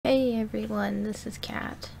everyone, this is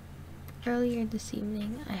Kat. Earlier this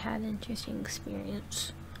evening, I had an interesting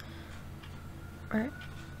experience where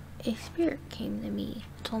a spirit came to me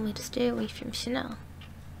and told me to stay away from Chanel.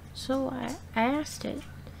 So I asked it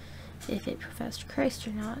if it professed Christ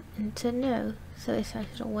or not, and it said no, so I sent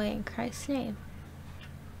it away in Christ's name.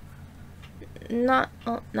 Not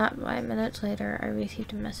 5 minutes later, I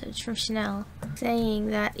received a message from Chanel saying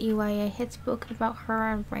that EYA had spoken about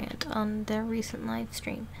her and Brant on their recent live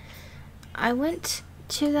stream. I went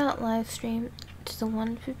to that live stream to the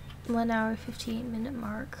 1 hour 58-minute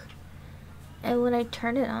mark, and when I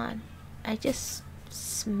turned it on, I just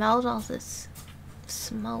smelled all this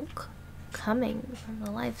smoke coming from the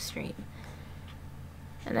live stream,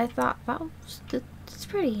 and I thought, wow, that's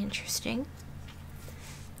pretty interesting.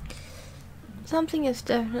 Something is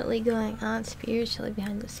definitely going on spiritually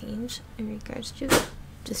behind the scenes in regards to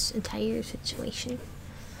this entire situation.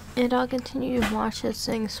 And I'll continue to watch as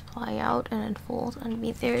things play out and unfold and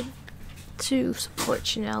be there to support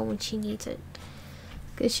Chanel when she needs it.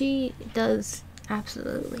 Because she does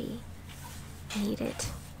absolutely need it.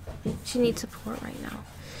 She needs support right now.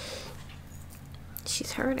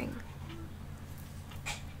 She's hurting.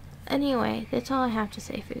 Anyway, that's all I have to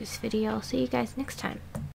say for this video. I'll see you guys next time.